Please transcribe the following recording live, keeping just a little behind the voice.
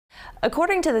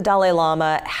According to the Dalai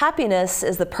Lama, happiness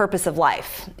is the purpose of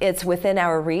life. It's within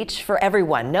our reach for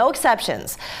everyone, no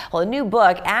exceptions. Well, a new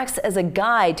book acts as a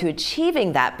guide to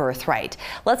achieving that birthright.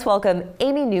 Let's welcome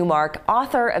Amy Newmark,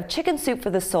 author of Chicken Soup for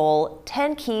the Soul,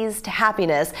 10 Keys to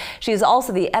Happiness. She is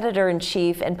also the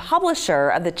editor-in-chief and publisher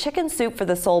of the Chicken Soup for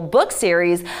the Soul book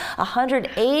series,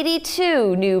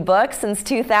 182 new books since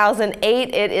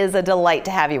 2008. It is a delight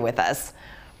to have you with us.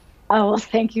 Oh, well,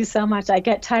 thank you so much. I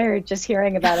get tired just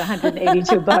hearing about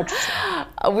 182 books.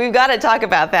 We've got to talk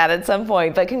about that at some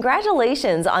point, but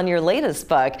congratulations on your latest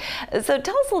book. So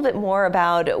tell us a little bit more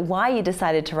about why you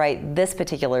decided to write this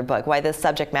particular book, why this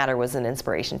subject matter was an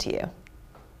inspiration to you.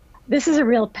 This is a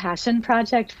real passion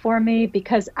project for me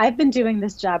because I've been doing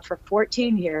this job for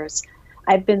 14 years.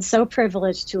 I've been so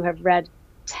privileged to have read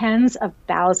tens of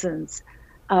thousands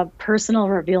of personal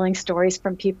revealing stories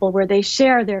from people where they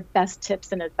share their best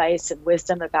tips and advice and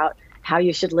wisdom about how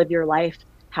you should live your life,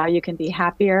 how you can be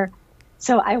happier.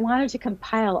 So I wanted to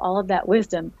compile all of that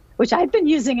wisdom, which I've been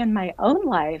using in my own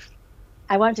life.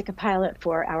 I wanted to compile it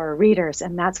for our readers,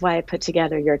 and that's why I put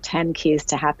together your 10 Keys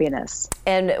to Happiness.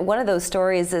 And one of those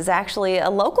stories is actually a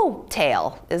local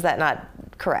tale. Is that not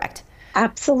correct?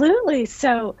 Absolutely.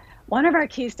 So one of our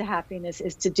keys to happiness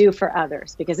is to do for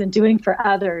others, because in doing for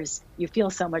others, you feel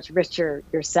so much richer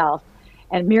yourself.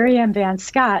 And Miriam Van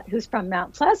Scott, who's from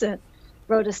Mount Pleasant,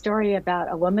 wrote a story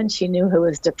about a woman she knew who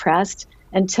was depressed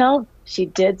until she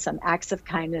did some acts of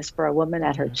kindness for a woman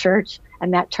at her church,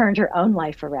 and that turned her own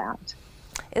life around.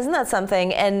 Isn't that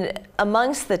something? And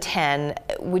amongst the 10,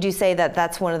 would you say that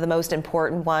that's one of the most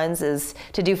important ones, is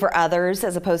to do for others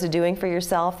as opposed to doing for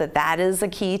yourself, that is a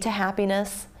key to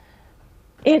happiness?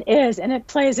 It is, and it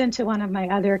plays into one of my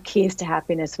other keys to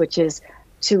happiness, which is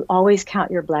to always count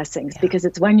your blessings, because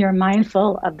it's when you're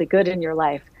mindful of the good in your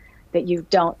life that you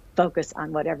don't focus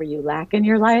on whatever you lack in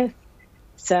your life.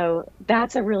 So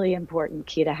that's a really important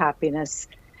key to happiness.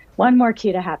 One more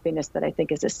key to happiness that I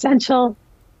think is essential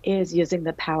is using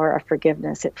the power of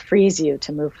forgiveness. It frees you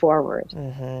to move forward.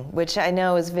 Which I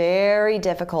know is very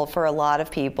difficult for a lot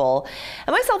of people,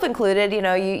 and myself included. You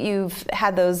know, you've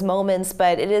had those moments,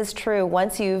 but it is true,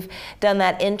 once you've done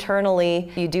that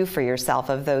internally, you do for yourself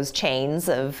of those chains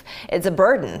of, it's a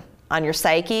burden on your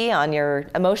psyche, on your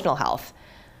emotional health.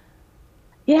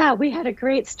 Yeah, we had a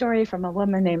great story from a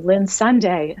woman named Lynn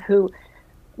Sunday who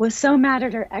was so mad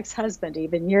at her ex-husband,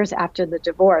 even years after the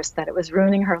divorce, that it was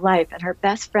ruining her life. And her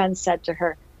best friend said to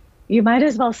her, "You might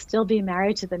as well still be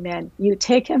married to the man. You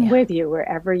take him with you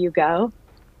wherever you go."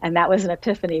 And that was an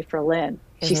epiphany for Lynn.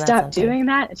 She stopped doing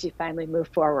that, and she finally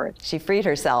moved forward. She freed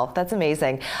herself. That's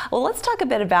amazing. Well, let's talk a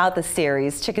bit about the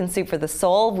series, Chicken Soup for the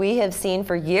Soul. We have seen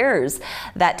for years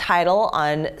that title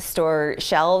on store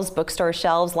shelves, bookstore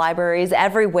shelves, libraries,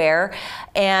 everywhere.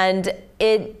 And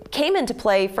it came into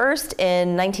play first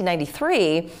in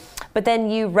 1993, but then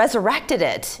you resurrected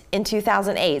it in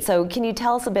 2008. So can you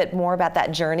tell us a bit more about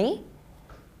that journey?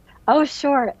 Oh,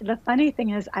 sure. The funny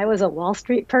thing is, I was a Wall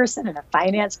Street person and a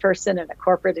finance person and a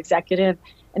corporate executive.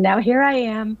 And now here I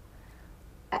am,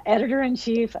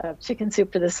 editor-in-chief of Chicken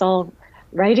Soup for the Soul,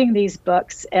 writing these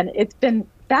books. And it's been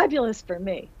fabulous for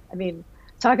me. I mean,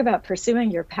 talk about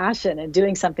pursuing your passion and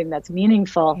doing something that's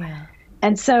meaningful. Yeah.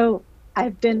 And so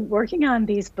I've been working on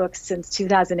these books since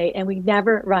 2008, and we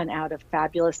never run out of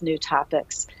fabulous new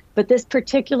topics. But this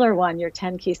particular one, your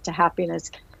 10 Keys to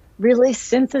Happiness, really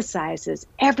synthesizes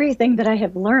everything that I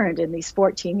have learned in these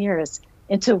 14 years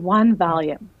into one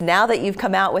volume. Now that you've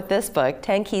come out with this book,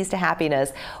 10 Keys to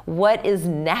Happiness, what is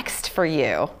next for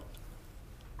you?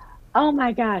 Oh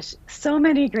my gosh, so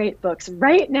many great books.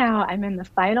 Right now, I'm in the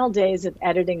final days of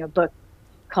editing a book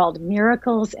called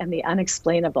Miracles and the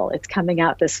Unexplainable. It's coming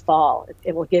out this fall.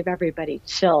 It will give everybody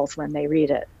chills when they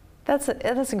read it.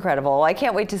 That's incredible. I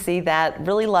can't wait to see that.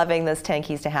 Really loving this 10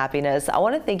 Keys to Happiness. I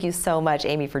want to thank you so much,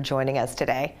 Amy, for joining us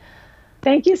today.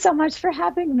 Thank you so much for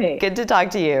having me. Good to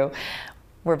talk to you.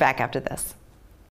 We're back after this.